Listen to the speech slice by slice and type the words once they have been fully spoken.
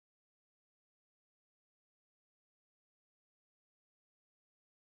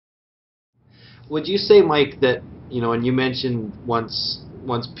would you say, Mike, that, and you mentioned once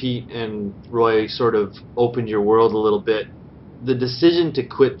Pete and Roy sort of opened your world a little bit, the decision to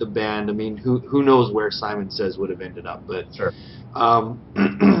quit the band, I mean, who knows where Simon Says would have ended up, but Sure.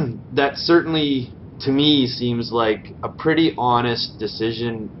 That certainly, to me, seems like a pretty honest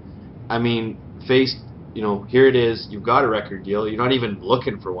decision. I mean, here it is, you've got a record deal, you're not even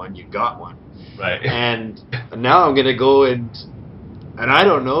looking for one, you got one. Right. And now I'm going to go and I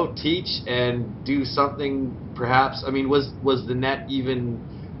don't know, teach and do something perhaps. I mean, was the net even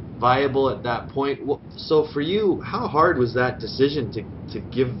viable at that point? So for you, how hard was that decision to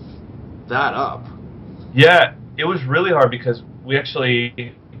give that up? Yeah, it was really hard because we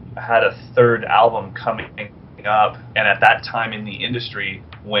actually had a third album coming up, and at that time in the industry,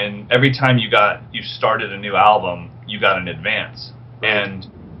 when every time you started a new album, you got an advance. Right. And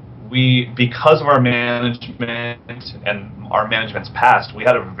because of our management and our management's past, we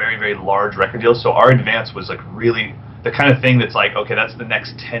had a very, very large record deal, so our advance was like really the kind of thing that's like, okay, that's the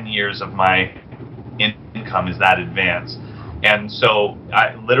next 10 years of my income is that advance. And so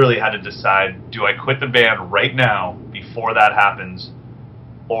I literally had to decide, do I quit the band right now before that happens,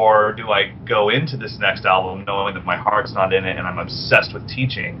 or do I go into this next album knowing that my heart's not in it and I'm obsessed with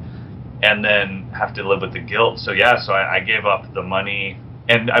teaching, and then have to live with the guilt? So I gave up the money.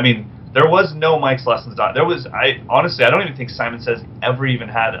 And I mean, there was no Mike's Lessons. Honestly, I don't even think Simon Says ever even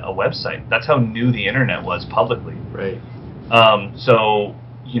had a website. That's how new the internet was publicly. Right. So,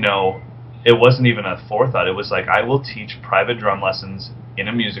 it wasn't even a forethought. It was like, I will teach private drum lessons in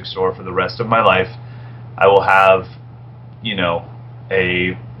a music store for the rest of my life. I will have,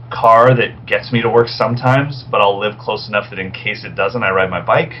 a car that gets me to work sometimes, but I'll live close enough that in case it doesn't, I ride my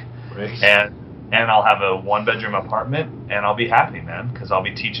bike. Right. And I'll have a one-bedroom apartment, and I'll be happy, man, because I'll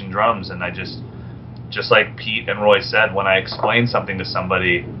be teaching drums. And I just like Pete and Roy said, when I explain something to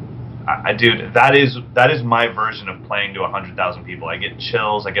somebody, dude, that is my version of playing to 100,000 people. I get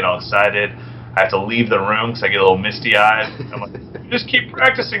chills, I get all excited, I have to leave the room because I get a little misty-eyed. I'm like, just keep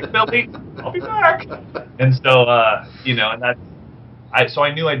practicing, Billy, I'll be back. And so, so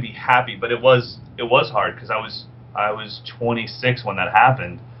I knew I'd be happy, but it was hard because I was 26 when that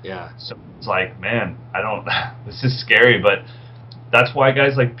happened. Yeah. So it's like, man, this is scary, but that's why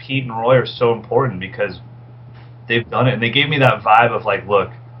guys like Pete and Roy are so important, because they've done it, and they gave me that vibe of like, look,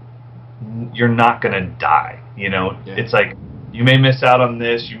 you're not going to die, Yeah. It's like, you may miss out on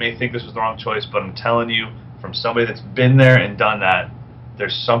this, you may think this was the wrong choice, but I'm telling you, from somebody that's been there and done that,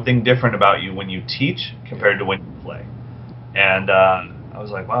 there's something different about you when you teach compared to when you play. And I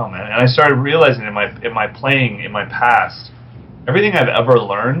was like, wow, man. And I started realizing in my playing, in my past, everything I've ever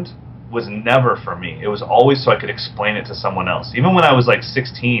learned was never for me. It was always so I could explain it to someone else. Even when I was like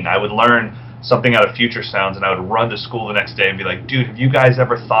 16, I would learn something out of Future Sounds, and I would run to school the next day and be like, dude, have you guys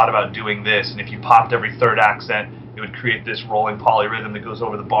ever thought about doing this? And if you popped every third accent, it would create this rolling polyrhythm that goes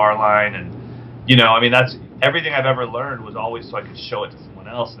over the bar line. And, that's everything I've ever learned was always so I could show it to someone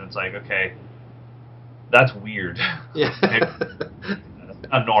else. And it's like, okay, that's weird. Yeah.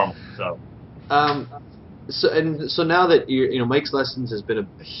 That's not normal. So. So now that Mike's Lessons has been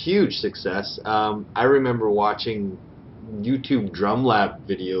a huge success. I remember watching YouTube drum lab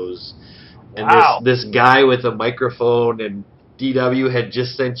videos, and wow. this guy with a microphone, and DW had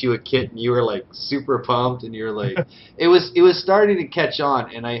just sent you a kit, and you were like super pumped, and you're like, it was starting to catch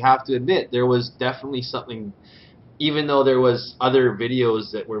on. And I have to admit, there was definitely something, even though there was other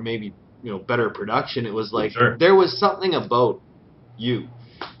videos that were maybe better production, it was like, sure, there was something about you.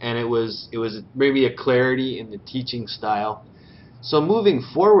 And it was maybe a clarity in the teaching style. So moving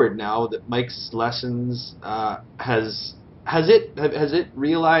forward now that Mike's Lessons has it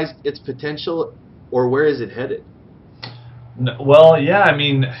realized its potential, or where is it headed? Well, yeah, I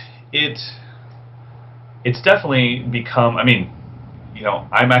mean, it's definitely become. I mean,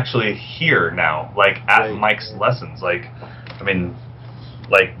 I'm actually here now, like at right. Mike's Lessons. Like, I mean,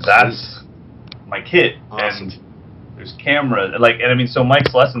 like that's my kit. Awesome. And there's cameras, so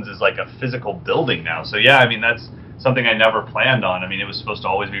Mike's Lessons is like a physical building now. So yeah, I mean, that's something I never planned on. I mean, it was supposed to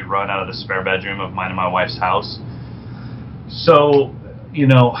always be run out of the spare bedroom of mine and my wife's house. So,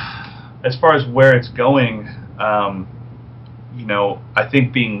 as far as where it's going, I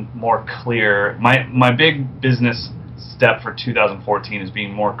think being more clear, my big business step for 2014 is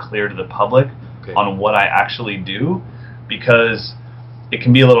being more clear to the public on what I actually do, because it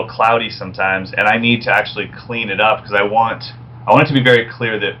can be a little cloudy sometimes, and I need to actually clean it up, because I want it to be very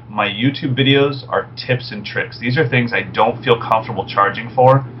clear that my YouTube videos are tips and tricks. These are things I don't feel comfortable charging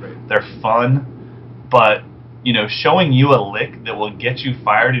for. Right. They're fun, but you know, showing you a lick that will get you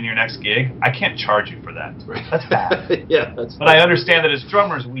fired in your next gig, I can't charge you for that. That's bad. Yeah, that's but I understand that as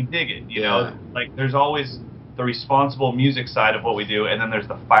drummers, we dig it. You Yeah. know, like there's always the responsible music side of what we do, and then there's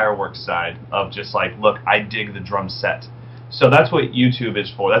the fireworks side of just like, look, I dig the drum set. So that's what YouTube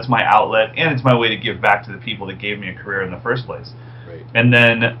is for. That's my outlet, and it's my way to give back to the people that gave me a career in the first place. Right. And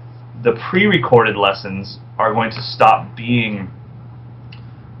then the pre-recorded lessons are going to stop being,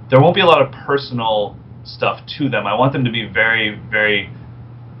 there won't be a lot of personal stuff to them. I want them to be very, very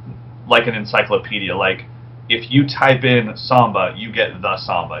like an encyclopedia. Like if you type in samba, you get the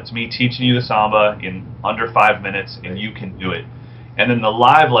samba. It's me teaching you the samba in under 5 minutes, and you can do it. And then the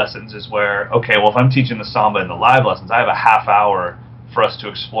live lessons is where, okay, well, if I'm teaching the samba in the live lessons, I have a half hour for us to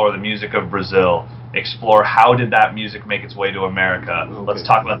explore the music of Brazil, explore how did that music make its way to America. Okay. Let's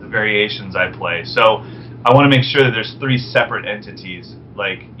talk about the variations I play. So I want to make sure that there's 3 separate entities.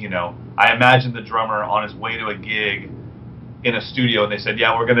 Like, you know, I imagine the drummer on his way to a gig in a studio, and they said,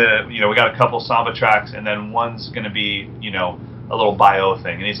 yeah, we're going to, you know, we got a couple samba tracks, and then one's going to be, you know, a little bio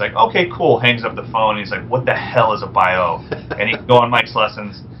thing. And he's like, okay, cool, hangs up the phone, and he's like, what the hell is a bio? And he can go on Mike's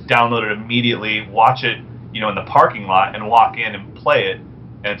Lessons, download it immediately, watch it, you know, in the parking lot, and walk in and play it,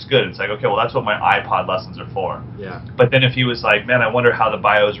 and it's good. It's like, okay, well, that's what my iPod lessons are for. Yeah. But then if he was like, man, I wonder how the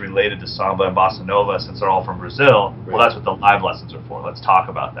bio is related to samba and bossa nova since they're all from Brazil, well, that's what the live lessons are for. Let's talk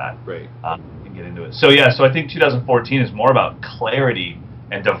about that. Right. And get into it. So, yeah, so I think 2014 is more about clarity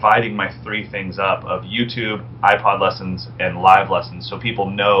and dividing my 3 things up of YouTube, iPod lessons, and live lessons, so people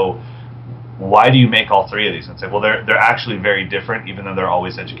know, why do you make all 3 of these? And say, well, they're actually very different, even though they're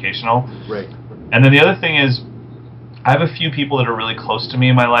always educational. Right. And then the other thing is, I have a few people that are really close to me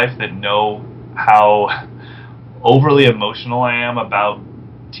in my life that know how overly emotional I am about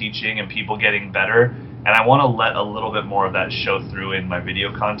teaching and people getting better, and I want to let a little bit more of that show through in my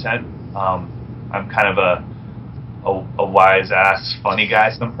video content. I'm kind of a wise ass funny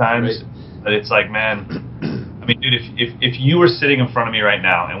guy sometimes, right. But it's like, man, I mean, dude, if you were sitting in front of me right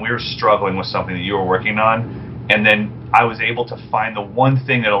now and we were struggling with something that you were working on, and then I was able to find the one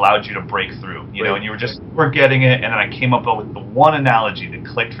thing that allowed you to break through, you know, and you were getting it, and then I came up with the one analogy that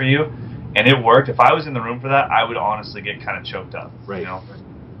clicked for you, and it worked. If I was in the room for that, I would honestly get kind of choked up, right. You know?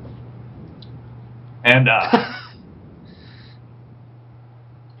 And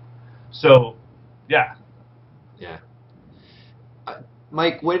so, yeah. Yeah.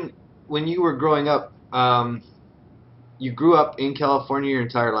 Mike, when you were growing up, you grew up in California your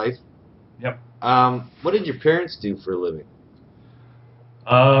entire life? Yep. What did your parents do for a living?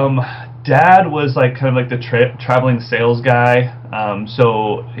 Dad was like kind of like the traveling sales guy.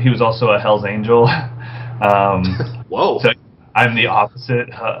 So he was also a Hell's Angel. Whoa. So I'm the opposite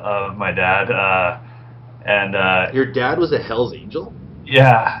of my dad. And your dad was a Hell's Angel?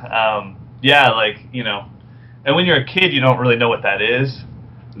 Yeah. Yeah, like, you know, and when you're a kid, you don't really know what that is.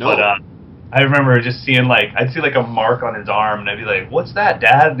 No. But I remember just seeing like, I'd see like a mark on his arm, and I'd be like, "What's that,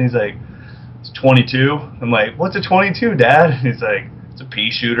 Dad?" And he's like, "It's 22." I'm like, "What's a 22, Dad?" And he's like, "It's a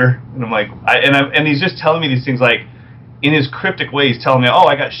pea shooter." And I'm like, and he's just telling me these things like, in his cryptic way, he's telling me, "Oh,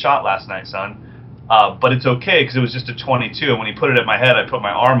 I got shot last night, son. But it's okay because it was just a 22. And when he put it at my head, I put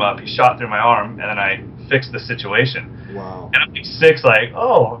my arm up. He shot through my arm, and then I fixed the situation." Wow. And I'm like 6, like,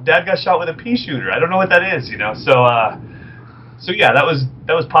 "Oh, Dad got shot with a pea shooter. I don't know what that is, you know." So yeah, that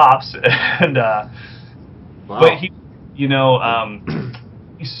was Pops, and wow. But he, you know,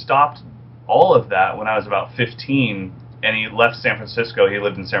 he stopped all of that when I was about 15, and he left San Francisco. He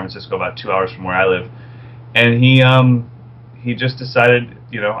lived in San Francisco, about 2 hours from where I live, and he just decided,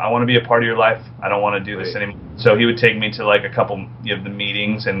 you know, I want to be a part of your life. I don't want to do this anymore. So he would take me to like a couple of the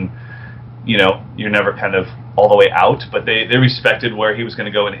meetings, and you know, you're never kind of all the way out, but they respected where he was going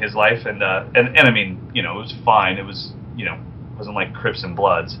to go in his life, and I mean, you know, it was fine. It was, you know, it wasn't like Crips and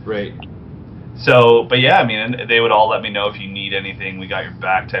Bloods. Right. So, but yeah, I mean, and they would all let me know if you need anything, we got your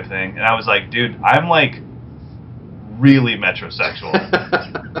back type thing. And I was like, dude, I'm like really metrosexual.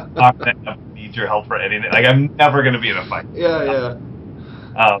 I'm not gonna need your help for anything. Like, I'm never gonna be in a fight. Yeah.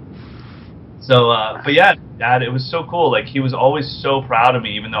 But yeah, Dad, it was so cool. Like, he was always so proud of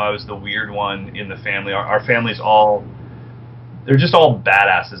me, even though I was the weird one in the family. Our family's all, they're just all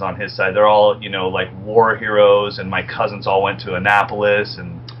badasses on his side. They're all, you know, like war heroes, and my cousins all went to Annapolis,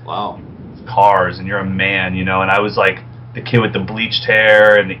 and wow, cars, and you're a man, you know. And I was like the kid with the bleached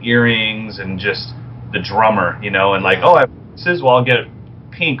hair and the earrings, and just the drummer, you know, and like, oh, I have this, well, I'll get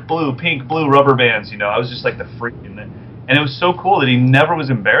pink, blue rubber bands, you know. I was just like the freak. And it was so cool that he never was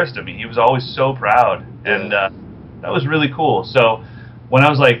embarrassed of me. He was always so proud. And that was really cool. So when I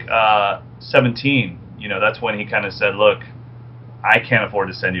was like 17, you know, that's when he kind of said, look, I can't afford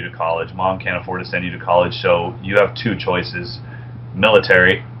to send you to college. Mom can't afford to send you to college. So you have two choices: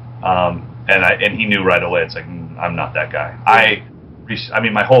 military, and he knew right away. It's like, I'm not that guy. I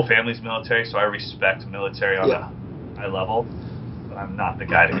mean, my whole family's military, so I respect military on a high level, but I'm not the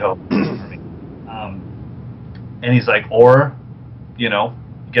guy to go for me. And he's like, or,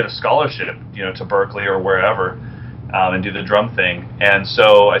 get a scholarship, to Berkeley or wherever, and do the drum thing. And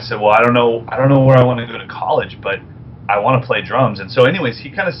so I said, well, I don't know where I want to go to college, but I want to play drums. And so anyways, he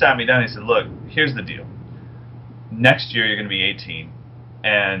kind of sat me down and he said, look, here's the deal. Next year you're going to be 18,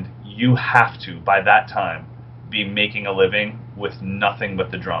 and you have to, by that time, be making a living with nothing but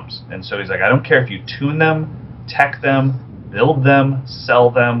the drums. And so he's like, I don't care if you tune them, tech them, build them,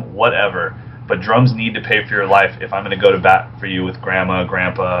 sell them, whatever, but drums need to pay for your life if I'm going to go to bat for you with grandma,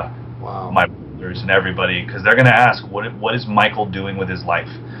 grandpa, my brothers, and everybody, because they're going to ask, what is Michael doing with his life?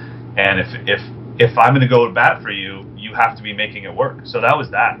 And if I'm going to go to bat for you, you have to be making it work. So that was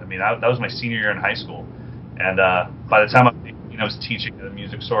that. I mean, that was my senior year in high school. And by the time I was teaching at a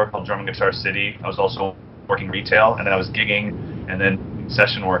music store called Drum and Guitar City, I was also working retail, and then I was gigging and then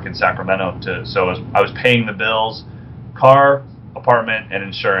session work in Sacramento. So I was paying the bills, car, apartment, and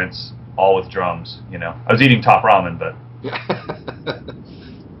insurance, all with drums. I was eating top ramen, but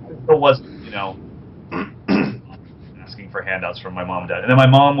it wasn't, asking for handouts from my mom and dad. And then my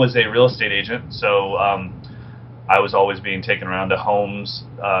mom was a real estate agent, so I was always being taken around to homes,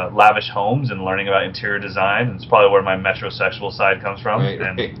 lavish homes, and learning about interior design. It's probably where my metrosexual side comes from. Right.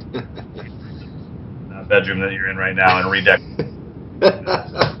 And that bedroom that you're in right now, and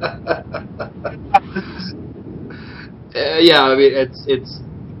yeah, I mean, it's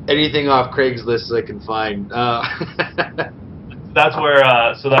anything off Craigslist I can find. That's where.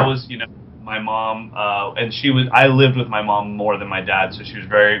 So that was, my mom, and I lived with my mom more than my dad, so she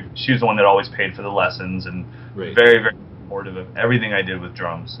was the one that always paid for the lessons, and very, very supportive of everything I did with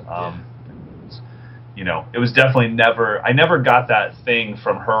drums. It was definitely I never got that thing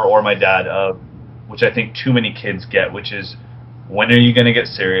from her or my dad of, which I think too many kids get, which is, when are you going to get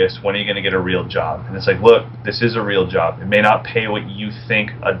serious? When are you going to get a real job? And it's like, look, this is a real job. It may not pay what you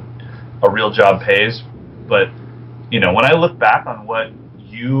think a real job pays, but, when I look back on what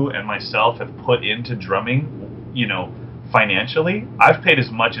you and myself have put into drumming, financially, I've paid as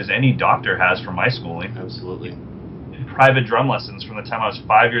much as any doctor has for my schooling. Absolutely. Private drum lessons from the time I was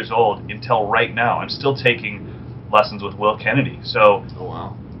 5 years old until right now. I'm still taking lessons with Will Kennedy. So, oh,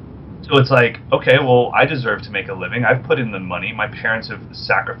 wow. So it's like, okay, well, I deserve to make a living. I've put in the money. My parents have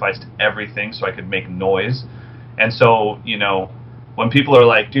sacrificed everything so I could make noise. And so, when people are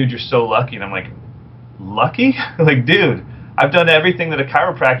like, dude, you're so lucky, and I'm like, lucky? Like, dude, I've done everything that a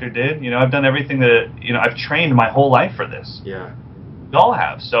chiropractor did. I've done everything that, I've trained my whole life for this. Yeah. We all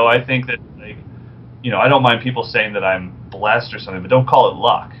have. So I think that, like, I don't mind people saying that I'm blessed or something, but don't call it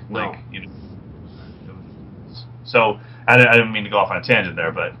luck. No. Like, so I didn't mean to go off on a tangent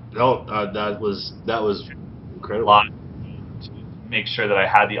there, but no, that was incredible. A lot to make sure that I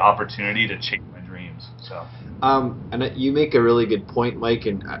had the opportunity to chase my dreams. So. And you make a really good point, Mike,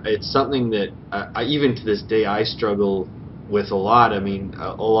 and it's something that even to this day I struggle with a lot. I mean,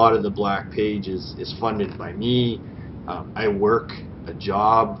 a lot of the Black Page is funded by me. I work a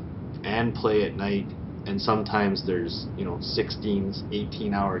job and play at night, and sometimes there's 16,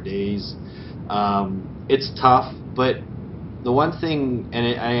 18-hour days. It's tough, but the one thing,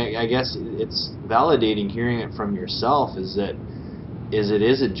 and I guess it's validating hearing it from yourself, is it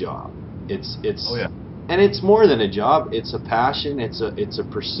is a job. It's oh, yeah. And it's more than a job. It's a passion. It's a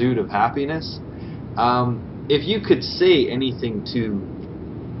pursuit of happiness. If you could say anything to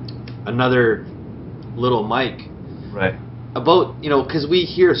another little Mike, right, about because we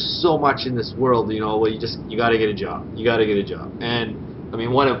hear so much in this world, well, you got to get a job. You got to get a job. And I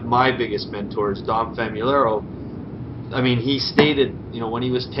mean, one of my biggest mentors, Dom Famularo, I mean, he stated, when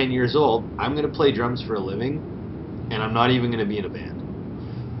he was 10 years old, I'm going to play drums for a living, and I'm not even going to be in a band.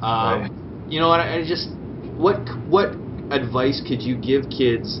 Right. I just, what advice could you give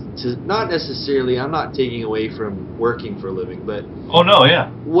kids to, not necessarily, I'm not taking away from working for a living, but oh no, yeah,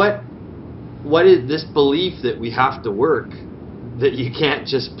 what is this belief that we have to work, that you can't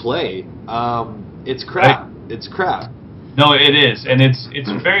just play? It's crap. Right. It's crap. No, it is, and it's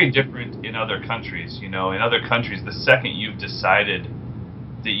very different in other countries. In other countries, the second you've decided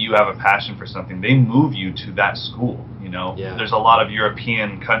that you have a passion for something, they move you to that school. Yeah. There's a lot of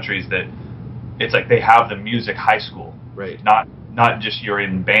European countries that it's like they have the music high school, right? Not just you're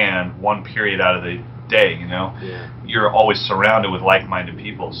in band one period out of the day. Yeah. You're always surrounded with like-minded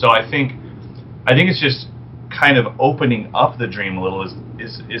people. So I think it's just kind of opening up the dream a little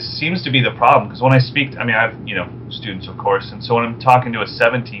seems to be the problem. Because when I speak, I mean, I have, you know, students, of course, and so when I'm talking to a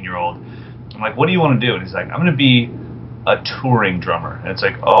 17-year-old, I'm like, what do you want to do? And he's like, I'm going to be a touring drummer. And it's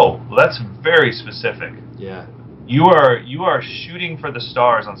like, oh, well, that's very specific. Yeah. You are shooting for the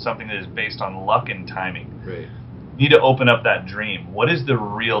stars on something that is based on luck and timing. Right. You need to open up that dream. What is the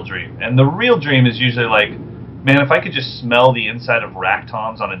real dream? And the real dream is usually like, man, if I could just smell the inside of rack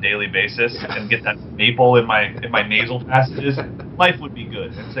toms on a daily basis and get that maple in my nasal passages, life would be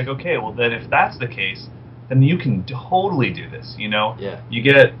good. And it's like, okay, well then if that's the case, then you can totally do this, you know? Yeah. You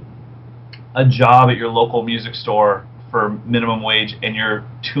get a job at your local music store for minimum wage, and you're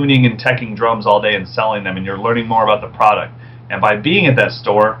tuning and teching drums all day and selling them, and you're learning more about the product. And by being at that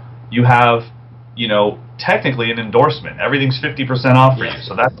store, you have, you know, technically an endorsement. Everything's 50% off for you,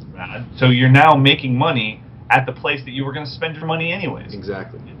 so that's bad. So you're now making money at the place that you were going to spend your money anyways.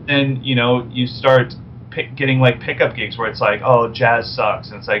 Exactly. And, you know, you start getting like pickup gigs where it's like, oh, jazz sucks.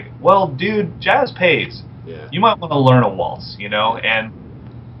 And it's like, well, dude, jazz pays. Yeah. You might want to learn a waltz, you know, and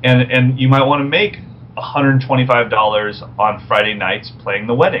you might want to make $125 on Friday nights playing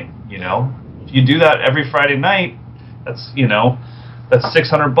the wedding, you know. If you do that every Friday night, that's, you know, that's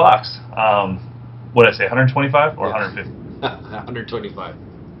 $600. What did I say, 125 or 150? 125.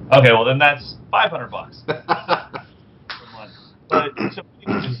 Okay, well then that's $500 per month. But so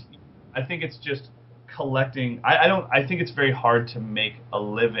I think it's just collecting. I think it's very hard to make a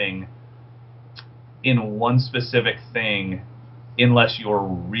living in one specific thing unless you're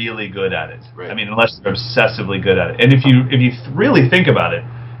really good at it. Right. I mean, unless you're obsessively good at it. And if you really think about it,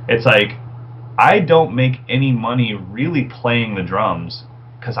 it's like I don't make any money really playing the drums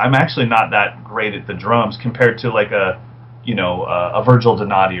because I'm actually not that great at the drums compared to like a Virgil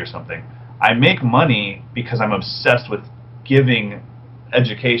Donati or something. I make money because I'm obsessed with giving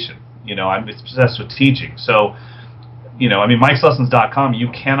education. You know, I'm obsessed with teaching. So, you know, I mean, Mike'sLessons.com, you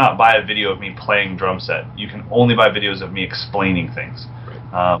cannot buy a video of me playing drum set. You can only buy videos of me explaining things.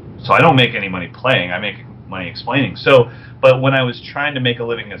 Right. So I don't make any money playing. I make money explaining. So, but when I was trying to make a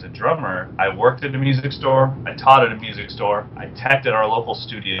living as a drummer, I worked at a music store. I taught at a music store. I teched at our local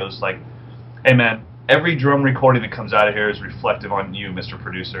studios. Like, hey, man, every drum recording that comes out of here is reflective on you, Mr.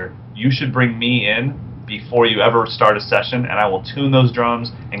 Producer. You should bring me in before you ever start a session, and I will tune those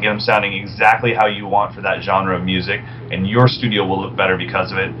drums and get them sounding exactly how you want for that genre of music, and your studio will look better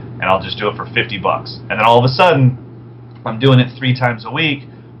because of it, and I'll just do it for $50. And then all of a sudden, I'm doing it 3 times a week,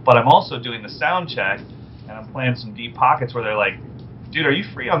 but I'm also doing the sound check, and I'm playing some deep pockets where they're like, dude, are you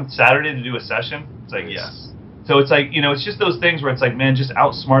free on Saturday to do a session? It's like, yes. So it's like, you know, it's just those things where it's like, man, just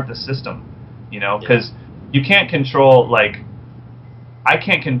outsmart the system, you know, because you can't control, like, I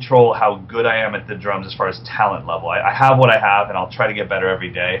can't control how good I am at the drums as far as talent level. I have what I have, and I'll try to get better every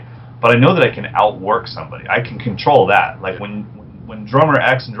day. But I know that I can outwork somebody. I can control that. Like when drummer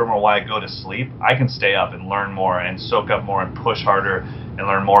X and drummer Y go to sleep, I can stay up and learn more and soak up more and push harder and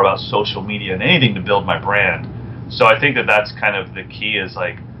learn more about social media and anything to build my brand. So I think that that's kind of the key, is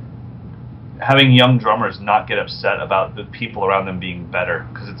like having young drummers not get upset about the people around them being better.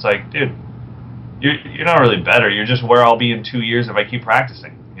 Because it's like, dude, you're not really better. You're just where I'll be in 2 years if I keep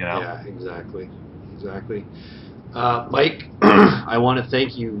practicing. You know? Yeah, exactly. Mike, I want to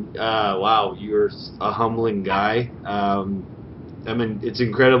thank you. Wow, you're a humbling guy. I mean, it's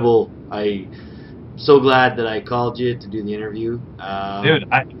incredible. I'm so glad that I called you to do the interview. Dude,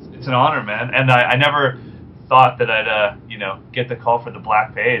 it's an honor, man. And I never thought that I'd get the call for the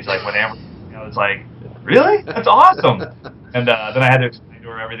Black Page. Like when Amber, I was like, really? That's awesome. And then I had to explain to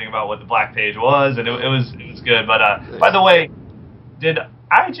her everything about what the Black Page was, and it was good. But by the way, did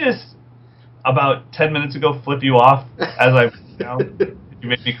I just about 10 minutes ago flip you off as I did you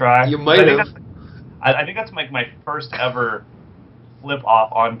make me cry? You might have. I think that's my first ever flip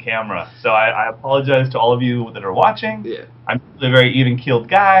off on camera. So I apologize to all of you that are watching. Yeah. I'm a very even-keeled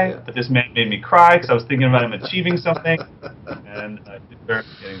guy, but this man made me cry because I was thinking about him achieving something, and I deserve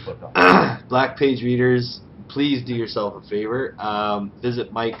getting flipped off. Black Page readers, please do yourself a favor.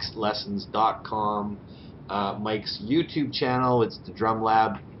 Visit Mike'sLessons.com. Mike's YouTube channel, it's the Drum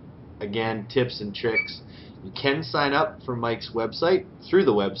Lab. Again, tips and tricks. You can sign up for Mike's website through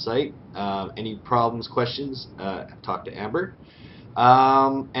the website. Any problems, questions, talk to Amber.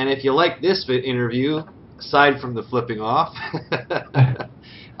 And if you like this interview, aside from the flipping off,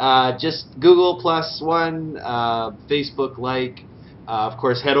 just Google +1, Facebook like. Of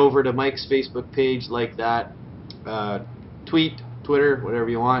course, head over to Mike's Facebook page, like that. Tweet, Twitter, whatever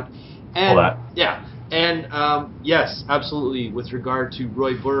you want. And all that. Yeah. And yes, absolutely. With regard to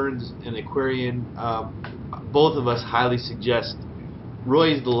Roy Burns and Aquarian, both of us highly suggest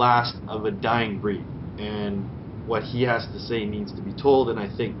Roy's the last of a dying breed. and what he has to say needs to be told. And I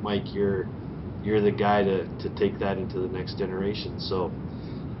think, Mike, you're the guy to take that into the next generation. So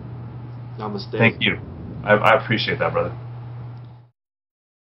namaste. Thank you. I appreciate that, brother.